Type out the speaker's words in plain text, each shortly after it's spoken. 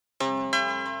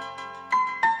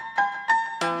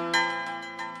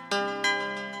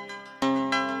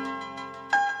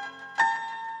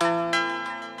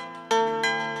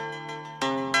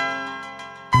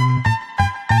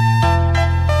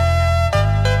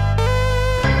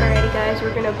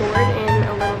because we're gonna board in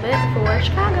a little bit for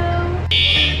Chicago.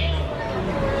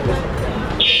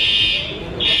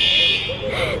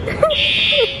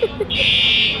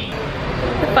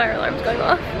 The fire alarm's going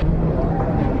off.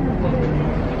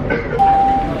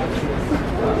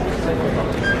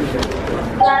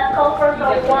 Last call for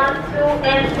 1, 2,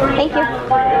 and 3. Thank you.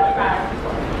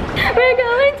 We're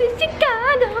going to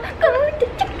Chicago, going to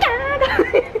Chicago.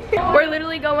 We're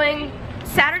literally going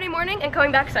Saturday morning and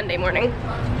coming back Sunday morning.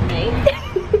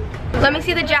 Let me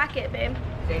see the jacket, babe.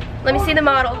 Let me see the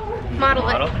model. Model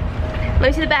it. Let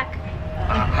me see the back.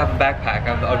 I have a backpack. I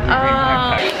have a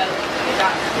green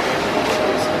backpack.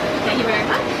 Thank you very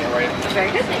much. Very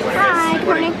good. Hi, good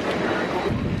morning.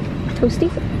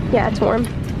 Toasty? Yeah, it's warm.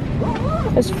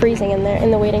 It was freezing in there in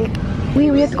the waiting. We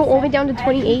have to go all the way down to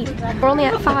 28. We're only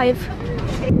at 5.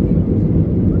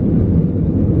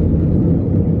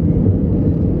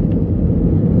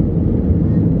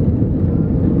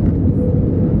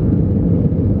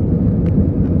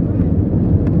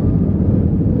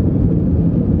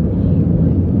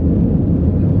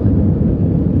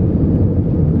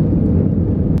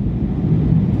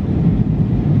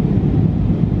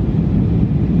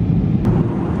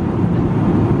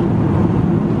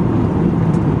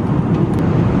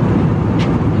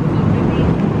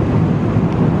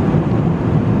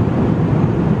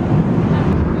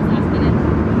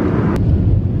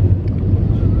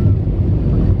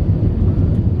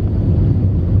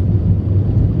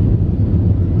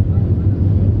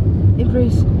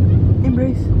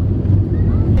 Embrace.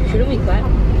 Shouldn't we clap?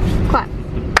 Clap.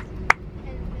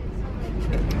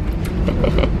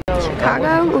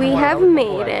 Chicago, we have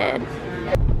made it.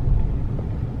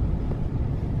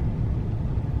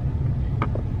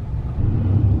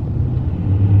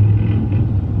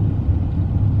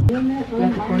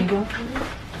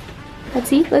 Let's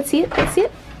see it. Let's see it.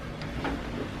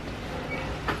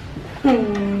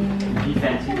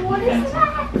 What is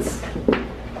that?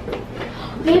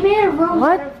 They made a room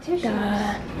What out of tissue.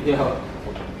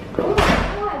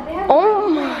 Oh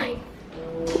my.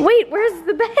 Wait, where's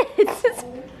the bed?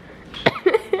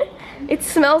 It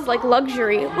smells like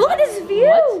luxury. Look at this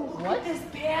view. What is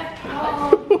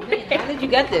How did you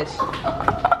get this? Wait,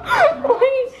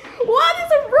 what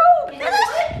is a robe?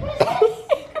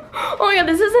 Oh my god,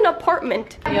 this is an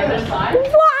apartment. The other side?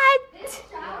 What?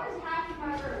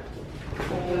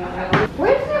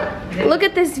 Look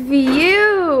at this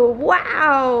view.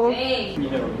 Wow.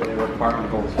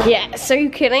 Yes, are you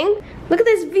kidding? Look at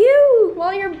this view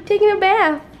while you're taking a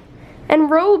bath. And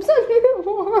robes on the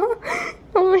wall.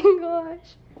 Oh my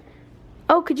gosh.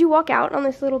 Oh, could you walk out on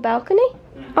this little balcony?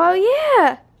 Oh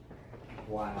yeah.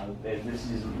 Wow,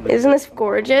 Isn't this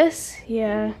gorgeous?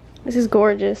 Yeah, this is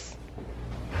gorgeous.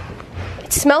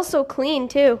 It smells so clean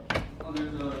too.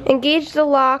 Engage the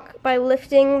lock by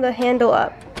lifting the handle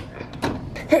up.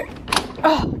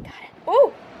 Oh, got it.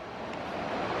 Oh!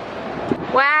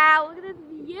 Wow, look at this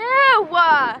view!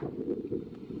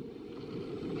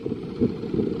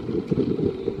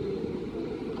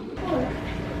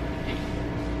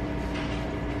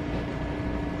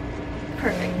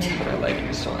 Perfect. My legging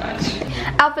is so nice.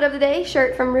 Outfit of the day,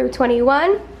 shirt from Rue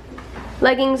 21.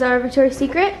 Leggings are Victoria's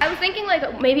Secret. I was thinking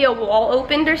like maybe a wall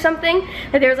opened or something,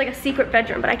 that there was like a secret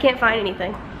bedroom, but I can't find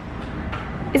anything.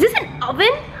 Is this an oven?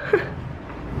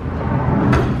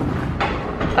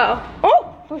 Uh-oh.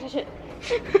 Oh! Oh shit.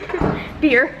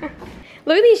 Beer.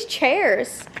 Look at these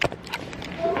chairs.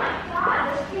 Oh my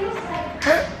god, this feels like...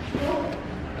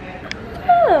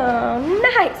 Oh,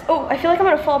 nice. Oh, I feel like I'm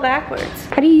gonna fall backwards.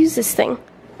 How do you use this thing?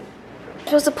 I'm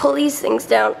supposed to pull these things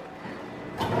down.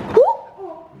 Ooh.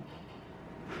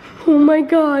 Oh my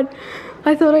god.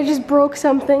 I thought I just broke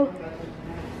something.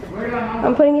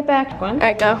 I'm putting it back.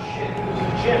 Alright, go.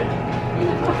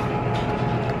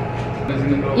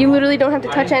 You literally don't have to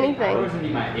touch anything.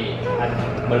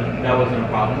 But that wasn't a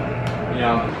problem. You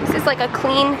know. This is like a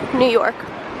clean New York.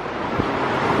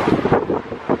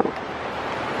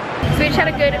 So we just had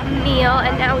a good meal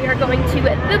and now we are going to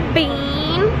the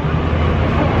Bean.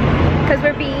 Because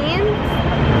we're beans.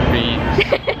 Beans.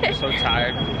 I'm so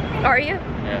tired. Are you?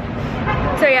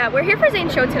 Yeah. So yeah, we're here for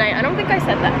Zane's show tonight. I don't think I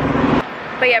said that.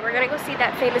 But yeah, we're gonna go see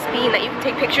that famous bean that you can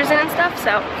take pictures in and stuff,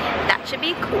 so that should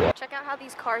be cool. Check out how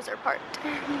these cars are parked.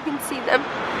 You can see them.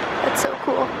 That's so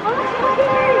cool.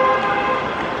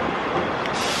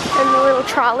 And the little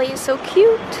trolley is so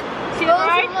cute. She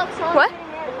right? What?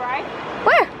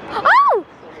 Where? Oh!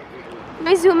 Let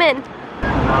me zoom in.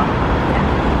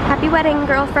 Happy wedding,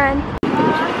 girlfriend.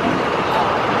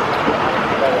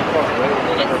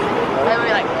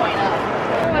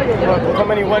 Look how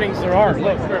many weddings there are.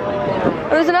 Look. Oh,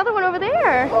 there's another one over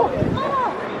there.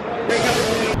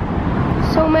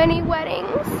 So many weddings.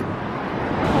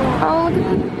 Oh,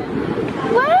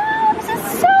 wow, this is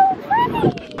so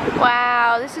pretty.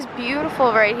 Wow, this is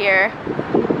beautiful right here.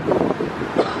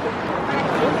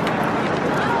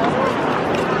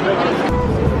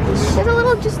 There's a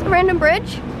little, just a random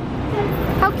bridge.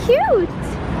 How cute.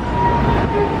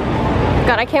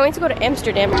 God, I can't wait to go to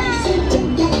Amsterdam.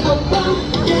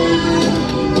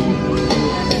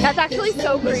 That's actually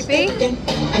so creepy.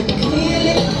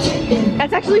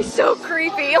 That's actually so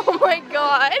creepy. Oh my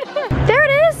god. There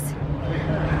it is.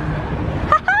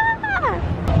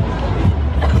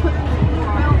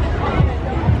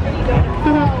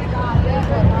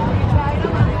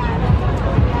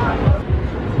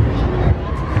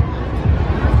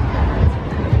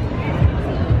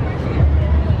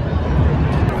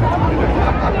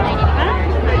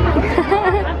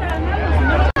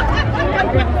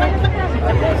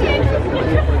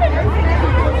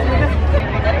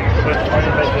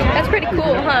 That's pretty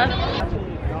cool, huh?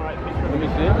 Let me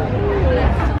see.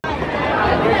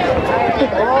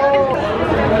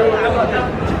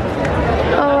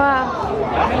 Oh wow.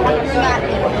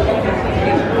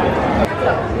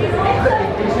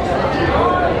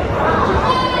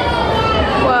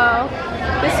 Wow.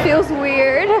 This feels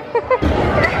weird.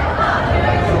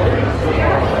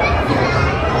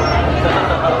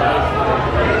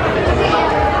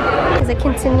 Is it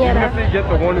quinceañera? We have to get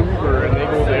the one Uber and they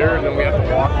go there and then we have to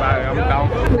walk back. I'm down.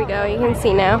 Here we go, you can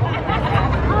see now.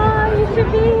 Oh, you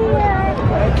should be here.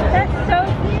 That's so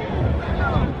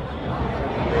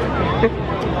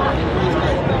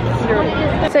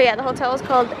cute. So yeah, the hotel is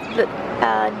called the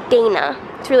Dana.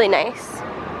 It's really nice.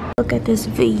 Look at this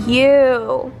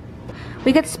view.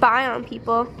 We could spy on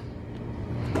people.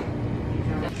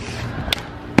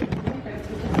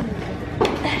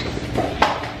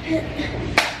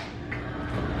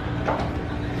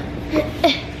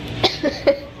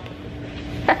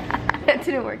 That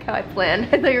didn't work how I planned.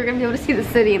 I thought you were gonna be able to see the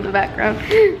city in the background,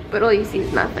 but all you see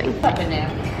is nothing. Up in there.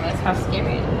 That's how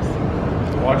scary it is.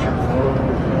 Watch your phone.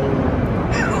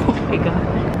 Oh my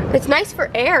god. It's nice for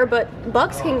air, but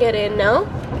bugs can get in, no?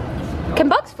 Can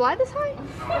bugs fly this high?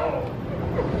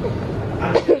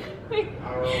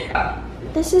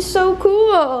 This is so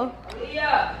cool.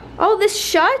 Yeah. Oh, this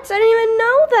shuts? I didn't even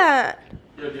know that.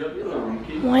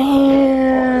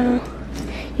 Wow.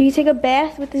 You can take a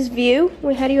bath with this view?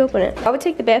 Wait, how do you open it? I would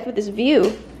take the bath with this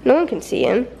view. No one can see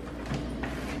in.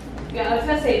 Yeah, I was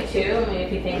gonna say too, I mean,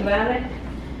 if you think about it.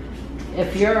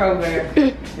 If you're over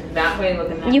that way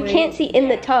looking that way. You can't see in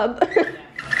the tub.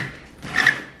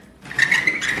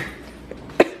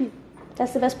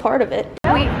 That's the best part of it.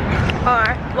 We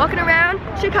are walking around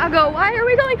Chicago. Why are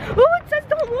we going? Oh, it says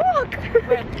don't walk.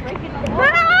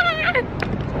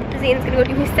 Zane's gonna go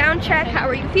do his sound check. How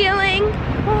are you feeling?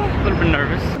 A little bit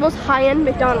nervous. The most high-end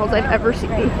McDonald's I've ever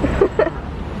seen.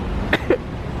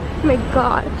 Oh my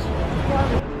gosh.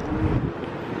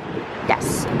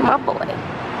 Yes, my boy.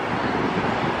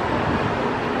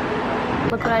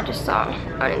 Look what I just saw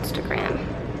on Instagram.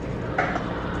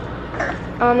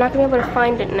 Oh, I'm not gonna be able to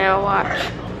find it now,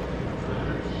 watch.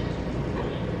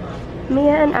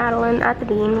 Mia and Adeline at the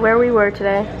Bean, where we were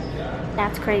today.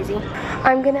 That's crazy.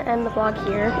 I'm gonna end the vlog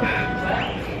here.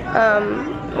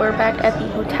 We're back at the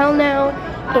hotel now,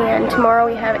 and tomorrow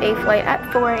we have a flight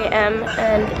at 4 a.m.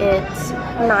 and it's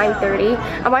 9:30.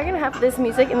 Am I gonna have this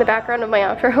music in the background of my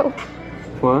outro?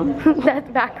 What?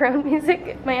 That background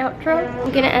music, my outro.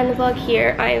 I'm gonna end the vlog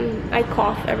here. I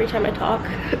cough every time I talk.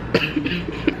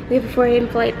 We have a 4 a.m.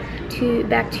 flight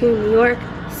back to New York.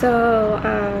 So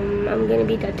I'm gonna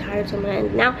be dead tired, so I'm gonna end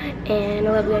it now. And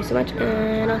I love you guys so much,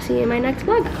 and I'll see you in my next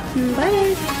vlog.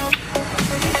 Bye.